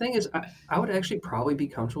 ironic thing is, I would actually probably be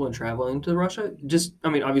comfortable in traveling to Russia. Just, I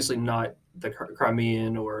mean, obviously not the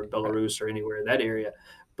Crimean or right. Belarus or anywhere in that area,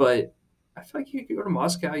 but I feel like you could go to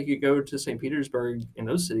Moscow, you could go to St. Petersburg, and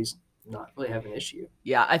those cities not really have an issue.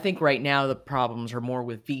 Yeah, I think right now the problems are more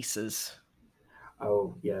with visas.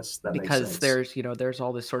 Oh, yes, that makes because sense. there's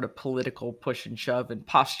all this sort of political push and shove and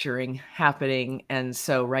posturing happening. And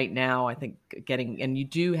so right now, I think and you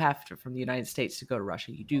do have to, from the United States to go to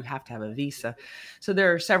Russia, you do have to have a visa. So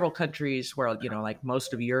there are several countries where, like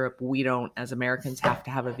most of Europe, we don't, as Americans, have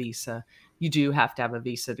to have a visa. You do have to have a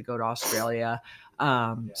visa to go to Australia.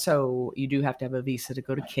 So you do have to have a visa to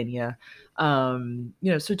go to Kenya.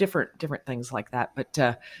 So different things like that. But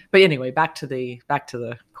anyway, back to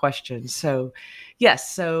the question. So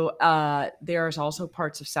yes. So there's also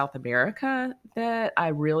parts of South America that I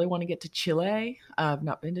really want to get to. Chile. I've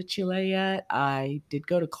not been to Chile yet. I did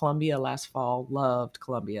go to Colombia last fall. Loved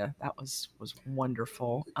Colombia. That was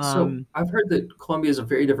wonderful. So I've heard that Colombia is a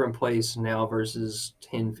very different place now versus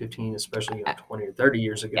 10, 15, especially, A- 20 or 30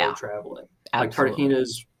 years ago yeah, traveling. Like absolutely. Cartagena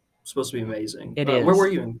is supposed to be amazing. It Where were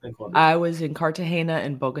is. you in Colombia? I was in Cartagena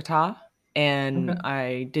and Bogota, Okay. and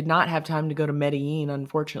I did not have time to go to Medellin,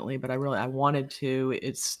 unfortunately, but I wanted to.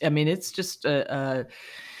 It's just a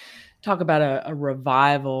talk about a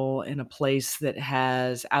revival in a place that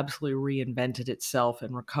has absolutely reinvented itself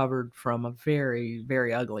and recovered from a very,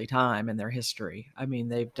 very ugly time in their history. I mean,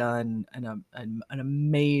 they've done an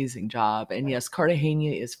amazing job. And yes,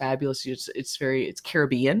 Cartagena is fabulous. It's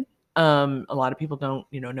Caribbean. A lot of people don't,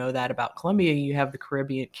 know that about Colombia. You have the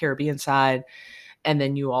Caribbean side, and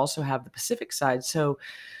then you also have the Pacific side. So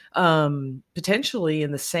potentially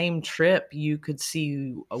in the same trip you could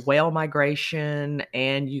see a whale migration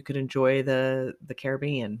and you could enjoy the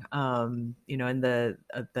Caribbean. And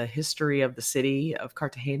the history of the city of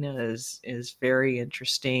Cartagena is very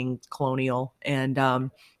interesting, colonial.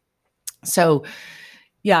 And so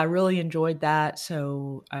yeah, I really enjoyed that.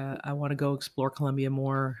 So I want to go explore Colombia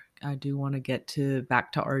more. I do want to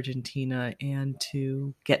back to Argentina and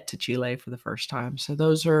to get to Chile for the first time. So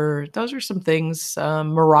those are some things.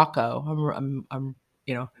 Morocco. I'm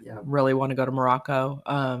Yeah. really want to go to Morocco.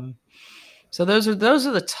 So those are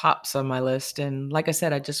the tops on my list. And like I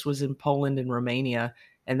said, I just was in Poland and Romania,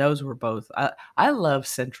 and those were both. I love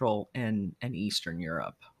Central and Eastern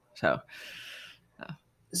Europe. So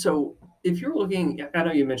So if you're looking, I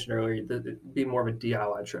know you mentioned earlier that it'd be more of a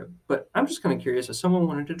DIY trip, but I'm just kind of curious if someone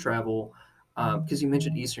wanted to travel, because you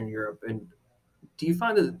mentioned Eastern Europe, and do you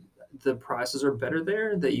find that the prices are better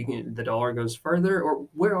there, that the dollar goes further, or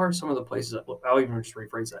where are some of the places? I'll even just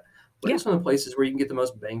rephrase that. Where are yeah. some of the places where you can get the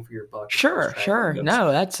most bang for your buck as far as Sure, traveling sure.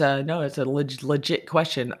 goes? No, it's a legit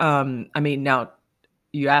question. I mean, now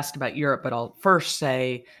you asked about Europe, but I'll first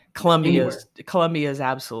say Anywhere. Colombia is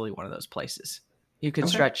absolutely one of those places. You can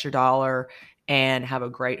Okay. stretch your dollar and have a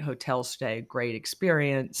great hotel stay, great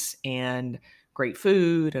experience, and great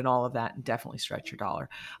food and all of that, and definitely stretch your dollar.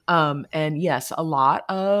 And yes, a lot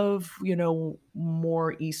of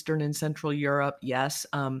more Eastern and Central Europe. Yes.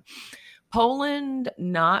 Poland,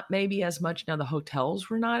 not maybe as much. Now, the hotels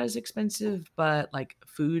were not as expensive, but like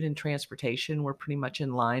food and transportation were pretty much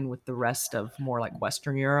in line with the rest of more like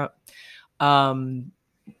Western Europe. Um,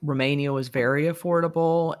 Romania was very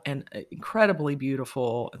affordable and incredibly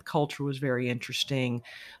beautiful. The culture was very interesting.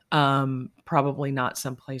 Probably not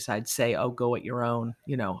someplace I'd say, oh, go at your own.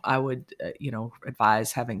 I would,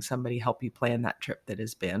 advise having somebody help you plan that trip that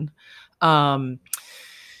has been. Um,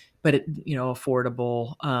 but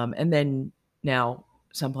affordable. And then now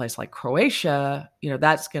someplace like Croatia,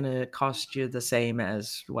 that's going to cost you the same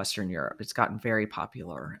as Western Europe. It's gotten very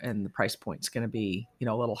popular, and the price point's going to be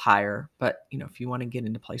a little higher. But if you want to get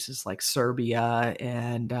into places like Serbia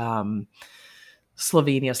and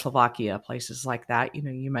Slovenia, Slovakia, places like that,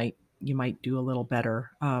 you might do a little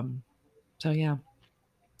better. So yeah.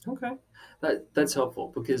 Okay. That's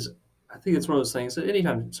helpful because I think it's one of those things that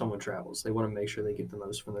anytime someone travels, they want to make sure they get the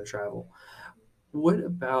most from their travel. What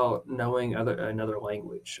about knowing another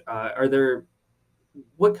language?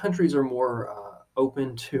 What countries are more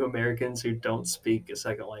open to Americans who don't speak a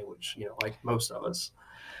second language? Like most of us.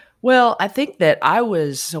 Well, I think that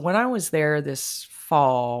so when I was there this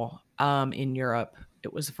fall in Europe,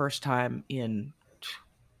 it was the first time in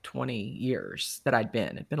 20 years that I'd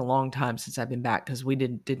been. It'd been a long time since I've been back because we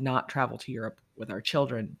did not travel to Europe with our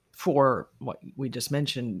children for what we just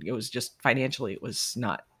mentioned. It was just financially, it was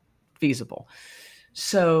not feasible.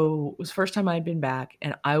 So it was the first time I'd been back,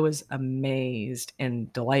 and I was amazed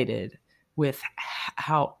and delighted with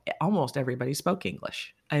how almost everybody spoke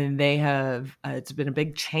English. And they have, it's been a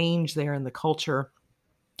big change there in the culture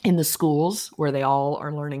in the schools where they all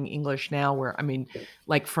are learning English now, where, I mean,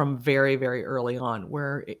 like from very, very early on,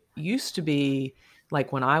 where it used to be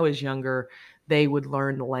like when I was younger, they would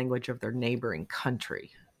learn the language of their neighboring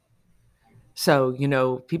country. So,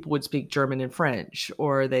 people would speak German and French,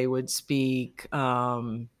 or they would speak,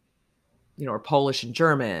 or Polish and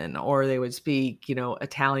German, or they would speak,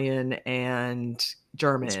 Italian and And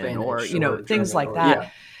German, or, Spanish or things German like or that. yeah.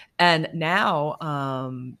 And now,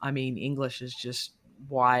 English is just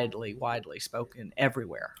widely, widely spoken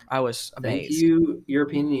everywhere. I was Thank amazed. you,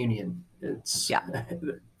 European Union. It's Yeah,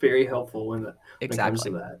 very helpful when it comes to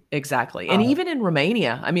exactly. that. Exactly. And Uh, even in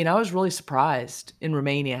Romania, I was really surprised in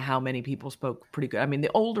Romania how many people spoke pretty good. The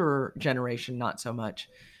older generation, not so much,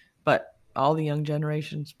 but all the young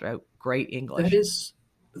generations spoke great that English. is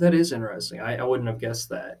that is interesting. I wouldn't have guessed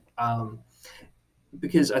that.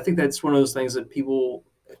 Because I think that's one of those things that people.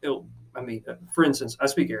 For instance, I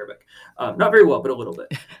speak Arabic, not very well, but a little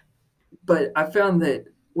bit. But I found that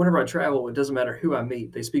whenever I travel, it doesn't matter who I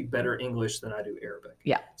meet; they speak better English than I do Arabic.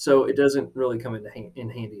 Yeah. So it doesn't really come in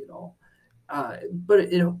handy at all. But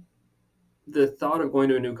the thought of going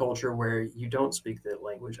to a new culture where you don't speak that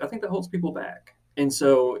language, I think that holds people back. And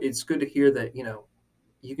so it's good to hear that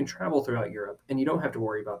you can travel throughout Europe and you don't have to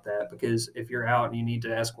worry about that because if you're out and you need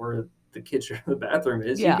to ask where the kitchen or the bathroom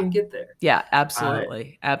is, you Yeah. can get there. Yeah,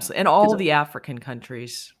 absolutely. Absolutely. And Because all the African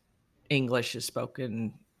countries, English is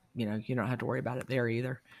spoken, you don't have to worry about it there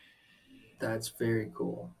either. that's very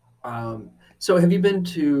cool. So have you been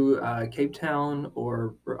to Cape Town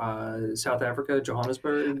or South Africa,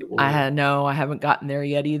 Johannesburg, or I haven't gotten there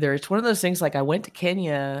yet either. It's one of those things like I went to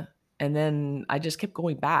Kenya and then I just kept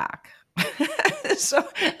going back. So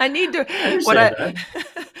I need to I what understand I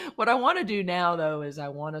that. what I want to do now though is I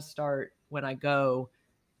want to start when I go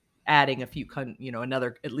adding a few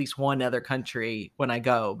another at least one other country when I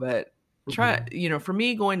go, but try Mhm. for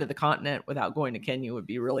me going to the continent without going to Kenya would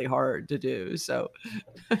be really hard to do. So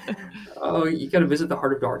Oh, you got to visit the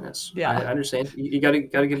heart of darkness. I yeah. understand. You got to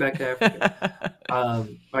get back to Africa.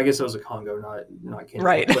 I guess it was a Congo, not Kenya,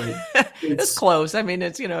 Right. but It's it's close.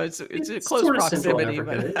 It's a it's close sort of Central proximity,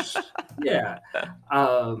 but Africa-ish. Yeah.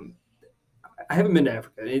 Um, I haven't been to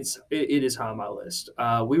Africa. It is high on my list.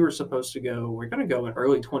 We were supposed to go. We're going to go in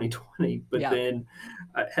early 2020, but yeah. then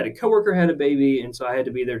I had a coworker had a baby, and so I had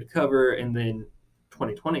to be there to cover. And then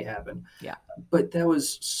 2020 happened. Yeah. But that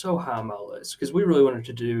was so high on my list because we really wanted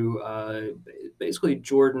to do basically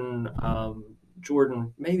Jordan,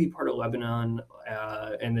 maybe part of Lebanon,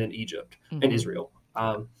 and then Egypt and Mhm. Israel.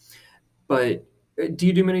 But do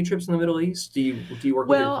you do many trips in the Middle East? Do you work with your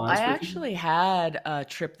Well, I clients for a few? actually had a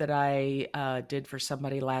trip that I did for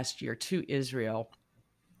somebody last year to Israel,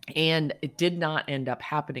 and it did not end up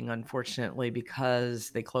happening, unfortunately, because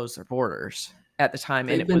they closed their borders at the time,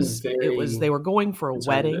 and They've been they very were going for a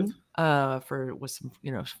conservative. wedding for with some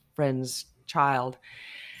friend's child,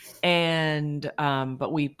 and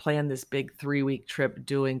but we planned this big 3-week trip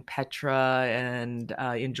doing Petra and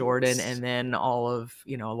in Jordan, Yes. and then all of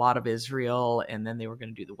a lot of Israel, and then they were going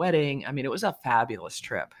to do the wedding. It was a fabulous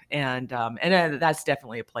trip, and that's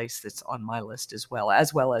definitely a place that's on my list as well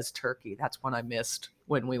as Turkey. That's one I missed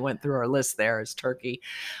when we went through our list. There is Turkey.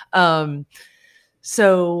 um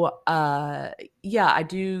so yeah, I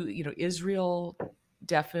do, Israel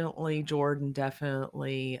definitely, Jordan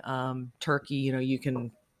definitely, Turkey, you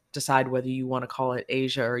can decide whether you want to call it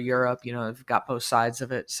Asia or Europe, I've got both sides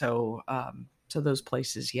of it. So those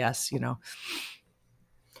places, yes.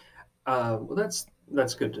 Well,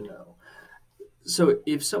 that's good to know. So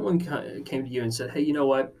if someone came to you and said, "Hey, you know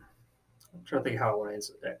what? I'm trying to think how I want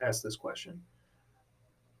to ask this question.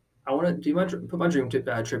 I want to put my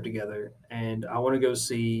trip together, and I want to go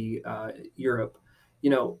see Europe. You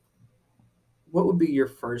know, what would be your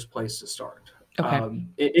first place to start? Okay.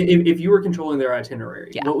 If you were controlling their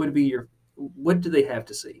itinerary, Yeah. what do they have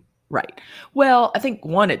to see? Right. Well, I think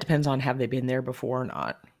one, it depends on have they been there before or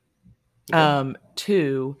not. Okay.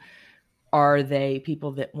 Two, are they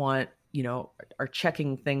people that are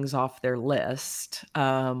checking things off their list?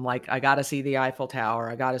 Like, I got to see the Eiffel Tower,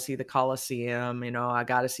 I got to see the Colosseum, I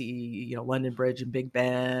got to see, London Bridge and Big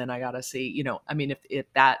Ben, I got to see, if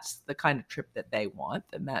that's the kind of trip that they want,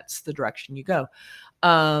 then that's the direction you go.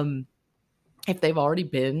 If they've already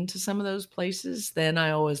been to some of those places, then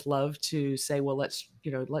I always love to say, well,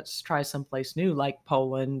 let's try someplace new, like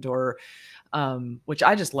Poland, or which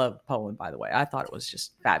I just love Poland, by the way. I thought it was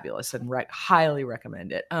just fabulous and highly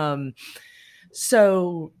recommend it.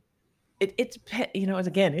 So it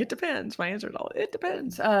again, it depends. My answer to all, it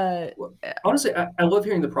depends. Well, honestly, I love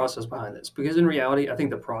hearing the process behind this because in reality, I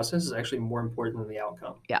think the process is actually more important than the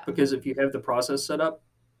outcome. Yeah, Because if you have the process set up,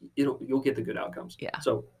 you'll get the good outcomes. yeah,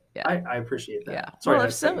 So yeah, I appreciate yeah. that. Sorry Well,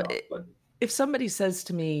 to cut you off, but if somebody says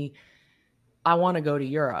to me, I want to go to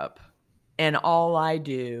Europe, and all I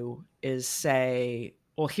do is say,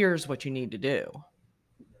 well, here's what you need to do,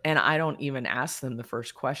 And I don't even ask them the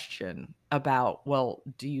first question about, well,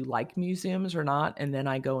 do you like museums or not? And then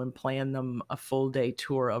I go and plan them a full day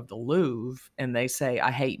tour of the Louvre and they say,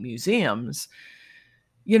 I hate museums,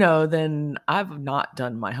 then I've not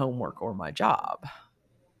done my homework or my job.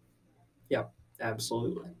 Yeah,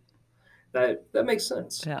 absolutely. That makes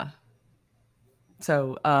sense. Yeah.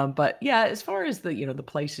 So, but yeah, as far as the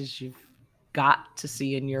places you've got to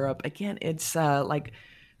see in Europe, again, it's like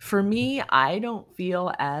for me, I don't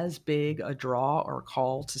feel as big a draw or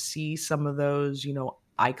call to see some of those,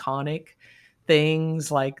 iconic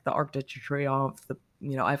things like the Arc de Triomphe,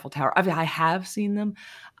 the Eiffel Tower. I mean, I have seen them.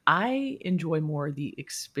 I enjoy more the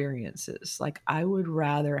experiences. Like I would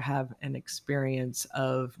rather have an experience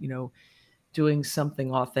of, doing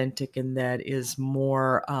something authentic and that is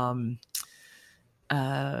more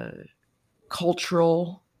uh,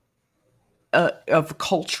 cultural of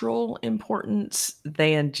cultural importance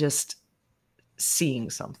than just seeing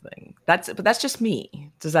something. That's just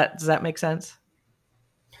me. Does that make sense?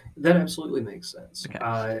 That absolutely makes sense. Okay.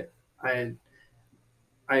 I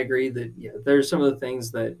I agree that yeah, there's some of the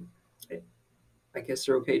things that I guess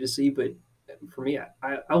they're okay to see, but for me,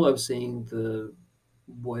 I love seeing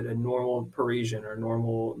what a normal Parisian or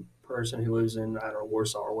normal person who lives in I don't know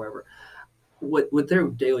Warsaw or wherever what their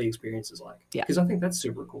daily experience is like Yeah. because I think that's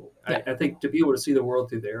super cool. Yeah. I think to be able to see the world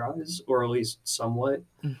through their eyes or at least somewhat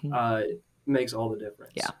Hmm. uh, makes all the Yeah.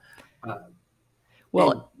 difference. Uh, and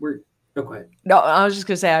Well, we're okay. no, I was just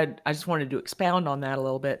gonna say I just wanted to expound on that a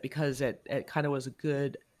little bit because it kind of was a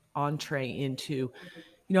good entree into,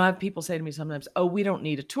 I have people say to me sometimes, "Oh, we don't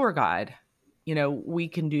need a tour guide. We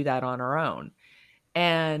can do that on our own."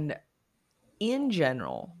 And in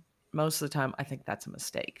general, most of the time, I think that's a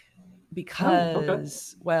mistake Oh, okay.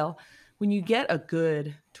 because, well, when you get a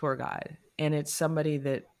good tour guide and it's somebody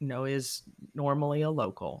that, is normally a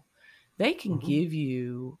local, they can Hmm. give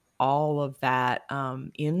you all of that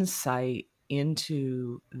insight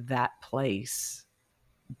into that place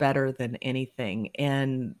better than anything.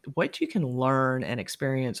 And what you can learn and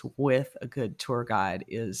experience with a good tour guide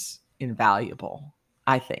is invaluable,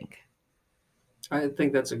 I think. I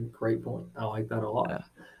think that's a great point. I like that a lot.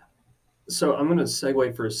 Yeah. So I'm going to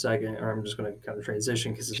segue for a second, or I'm just going to kind of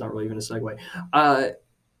transition because it's not really even a segue. Uh,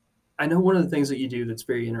 I know one of the things that you do that's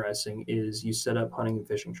very interesting is you set up hunting and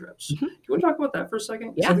fishing trips. Do Mhm. you want to talk about that for a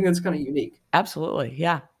second? Because I Yeah, think that's kind of unique. absolutely.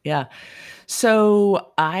 Yeah. Yeah.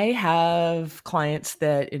 So I have clients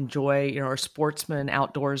that enjoy, are sportsmen,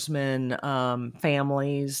 outdoorsmen,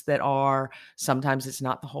 families that are, sometimes it's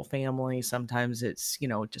not the whole family. Sometimes it's,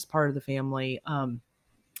 just part of the family.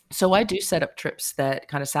 So I do set up trips that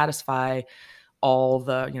kind of satisfy all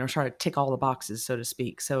the, try to tick all the boxes, so to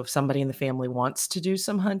speak. So if somebody in the family wants to do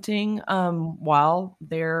some hunting while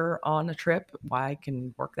they're on a trip, well, I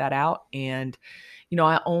can work that out. And,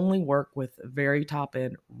 I only work with very top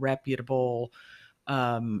end, reputable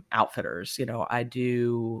outfitters. I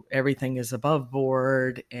do everything is above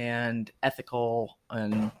board and ethical,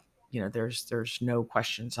 and there's no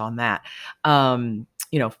questions on that.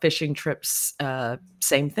 Fishing trips,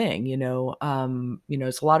 same thing.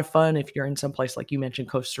 It's a lot of fun if you're in some place like you mentioned,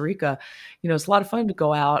 Costa Rica. It's a lot of fun to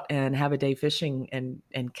go out and have a day fishing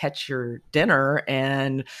and catch your dinner.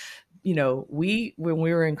 And we when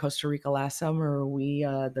we were in Costa Rica last summer, we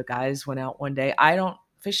the guys went out one day. I don't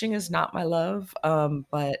Fishing is not my love,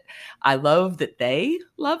 but I love that they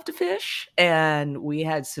love to fish, and we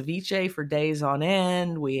had ceviche for days on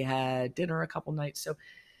end. We had dinner a couple nights,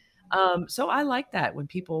 so I like that when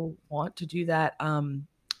people want to do that, and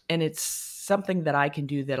it's something that I can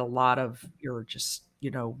do that a lot of your just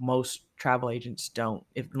most travel agents don't,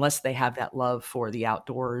 unless they have that love for the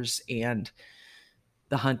outdoors and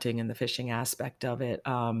the hunting and the fishing aspect of it.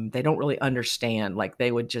 They don't really understand. Like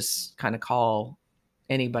they would just kind of call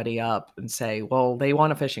anybody up and say, well, they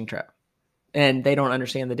want a fishing trip. And they don't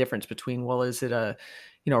understand the difference between, well, is it are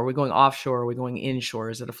we going offshore? Are we going inshore?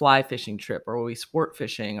 Is it a fly fishing trip? Are we sport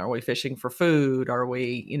fishing? Are we fishing for food? Are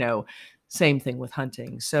we, same thing with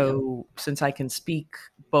hunting. Yeah, So since I can speak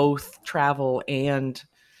both travel and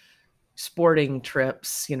sporting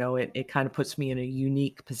trips, it kind of puts me in a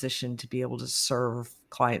unique position to be able to serve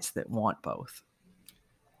clients that want both.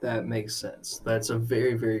 that makes sense. That's a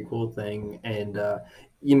very, very cool thing. And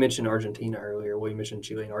you mentioned Argentina earlier. Well, you mentioned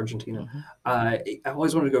Chile and Argentina. Mhm. I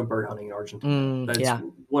always wanted to go bird hunting in Argentina. That's Yeah,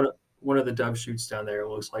 one of the dove shoots down there. It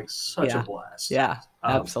looks like such a yeah, blast. yeah,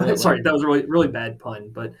 absolutely. Sorry, that was a really, really bad pun,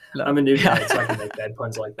 but No, I'm a new guide, so I can yeah, make bad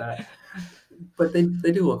puns like that. But they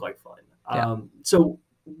do look like fun. yeah. So,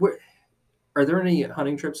 are there any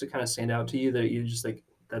hunting trips that kind of stand out to you that you just think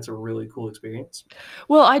that's a really cool experience.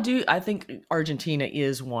 Well, I think Argentina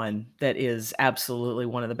is one that is absolutely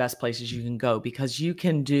one of the best places you can go because you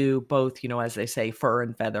can do both, as they say, fur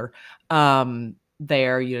and feather.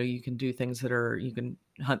 There, you can do things you can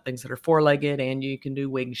hunt things that are four-legged, and you can do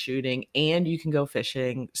wing shooting, and you can go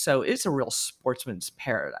fishing. So it's a real sportsman's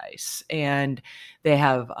paradise. And they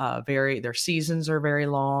have their seasons are very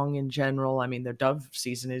long in general. I mean, their dove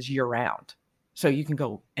season is year round. So you can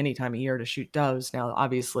go any time of year to shoot doves. Now,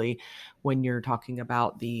 obviously, when you're talking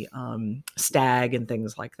about the stag and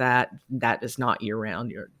things like that, that is not year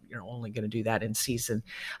round. You're only going to do that in season.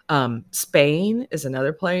 Spain is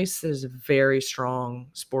another place. There's a very strong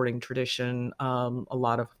sporting tradition. A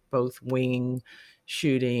lot of both wing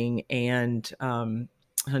shooting and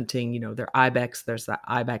hunting. Their ibex. There's that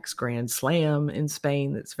ibex Grand Slam in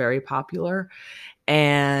Spain that's very popular,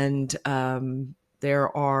 and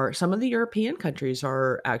there are some of the European countries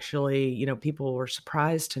are actually, people were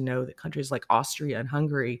surprised to know that countries like Austria and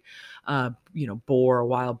Hungary,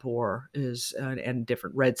 wild boar is, and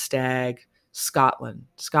different red stag. Scotland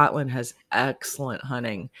has excellent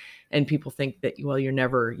hunting, and people think that, well, you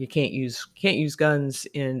can't use guns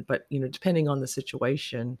but depending on the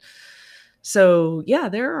situation. So yeah,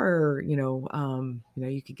 there are,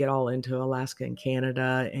 you could get all into Alaska and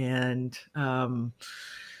Canada and,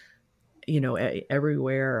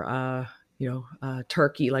 everywhere,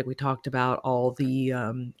 Turkey, like we talked about, all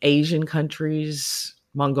the Asian countries,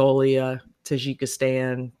 Mongolia,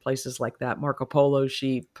 Tajikistan, places like that, Marco Polo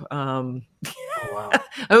sheep. Oh wow.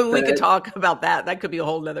 I mean, we could talk about that. That could be a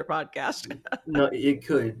whole nother podcast. No, it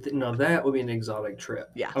could. No, that would be an exotic trip.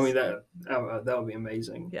 Yes. I mean, that would be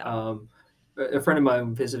amazing. Yeah. A friend of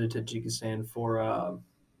mine visited Tajikistan for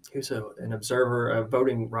he was an observer, a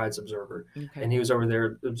voting rights observer, Okay. and he was over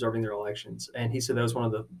there observing their elections. And he said that was one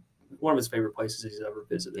of his favorite places he's ever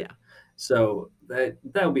visited. Yeah. So that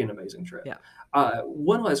would be an amazing trip. Yeah.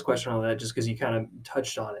 One last question on that, just because you kind of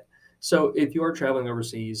touched on it. So if you are traveling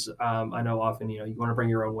overseas, I know often you want to bring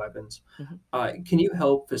your own weapons. Mm-hmm. Can you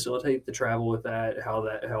help facilitate the travel with that?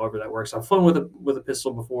 However that works. I've flown with a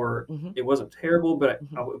pistol before. Mm-hmm. It wasn't terrible, but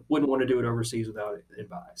Mm-hmm. I wouldn't want to do it overseas without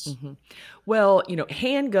advice. Mm-hmm. Well,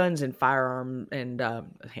 handguns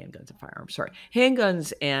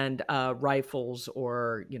and rifles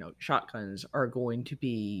or shotguns are going to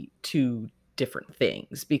be two different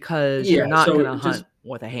things because you're not going to hunt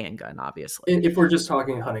with a handgun, obviously. If we're just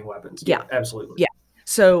talking hunting weapons. Yeah, absolutely. Yeah.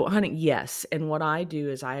 So hunting, yes. And what I do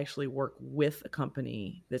is I actually work with a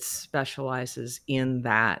company that specializes in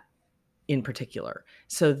that in particular.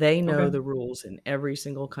 So they know the rules in every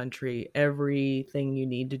single country, everything you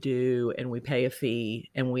need to do, and we pay a fee,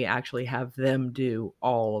 and we actually have them do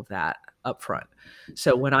all of that up front.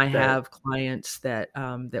 So when I have clients that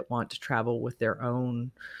want to travel with their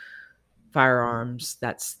own firearms,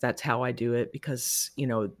 that's how I do it, because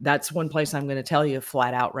that's one place I'm going to tell you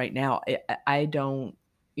flat out right now. I don't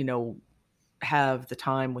have the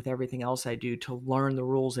time with everything else I do to learn the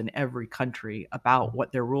rules in every country about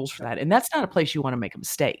what their rules for that, and that's not a place you want to make a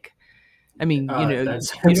mistake. I mean,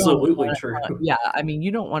 that's absolutely true. Yeah, I mean,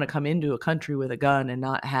 you don't want to come into a country with a gun and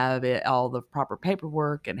not have all the proper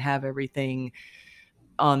paperwork and have everything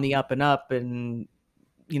on the up and up and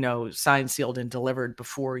signed, sealed, and delivered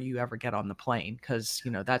before you ever get on the plane, because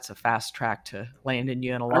that's a fast track to landing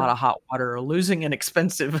you in a lot of hot water or losing an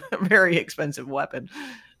very expensive weapon.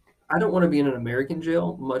 I don't want to be in an American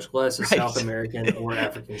jail, much less a South American or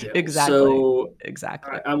African jail. Exactly. So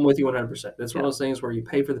exactly. I'm with you 100%. That's one of those things where you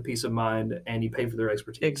pay for the peace of mind and you pay for their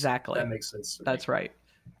expertise. Exactly. That makes sense. That's right.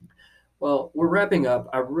 Well, we're wrapping up.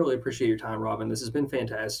 I really appreciate your time, Robin. This has been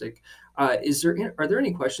fantastic. Are there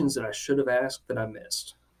any questions that I should have asked that I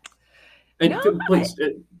missed? And please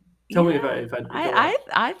tell me if I think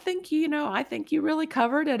I think you really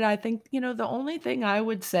covered it. I think the only thing I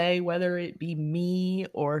would say, whether it be me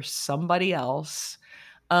or somebody else,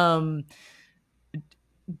 if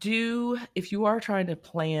you are trying to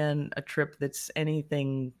plan a trip that's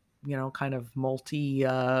anything kind of multi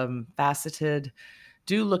faceted,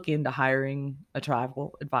 do look into hiring a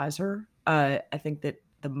travel advisor. I think that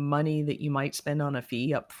the money that you might spend on a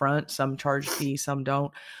fee up front, some charge fee, some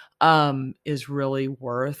don't, is really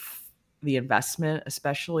worth the investment,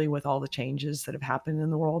 especially with all the changes that have happened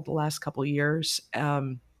in the world the last couple of years.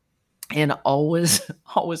 And always,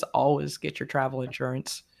 always, always get your travel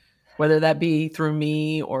insurance whether that be through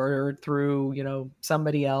me or through,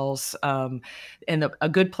 somebody else. And a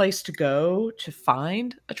good place to go to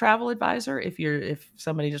find a travel advisor, if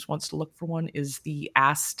somebody just wants to look for one, is the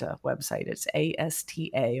ASTA website. It's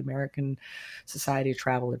ASTA, American Society of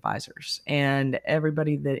Travel Advisors. And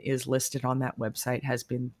everybody that is listed on that website has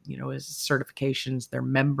been, as certifications, they're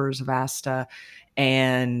members of ASTA,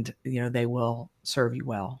 and, they will serve you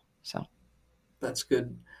well. So That's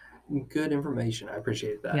good information. I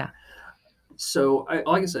appreciate that. yeah. So,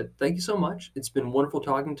 like I said, thank you so much. It's been wonderful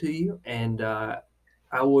talking to you, and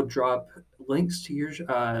I will drop links to your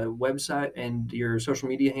website and your social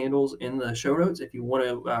media handles in the show notes if you want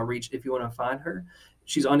to if you want to find her.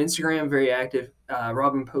 She's on Instagram, very active.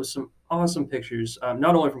 Robin posts some awesome pictures,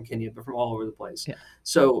 not only from Kenya but from all over the place. Yeah.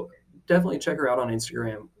 So definitely check her out on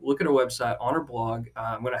Instagram. Look at her website, on her blog.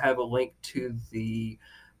 I'm going to have a link to the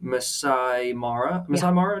Masai Mara.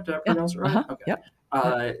 Masai Mara, did I Yeah. pronounce it right? Okay. Yep.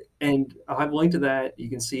 And I'll have a link to that. You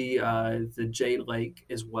can see the Jade Lake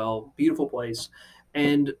as well. Beautiful place.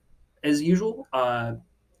 And as usual,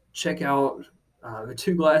 check out the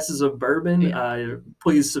Two Glasses of Bourbon. Yeah.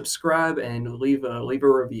 Please subscribe and leave a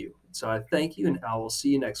review. So I thank you, and I will see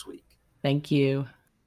you next week. Thank you.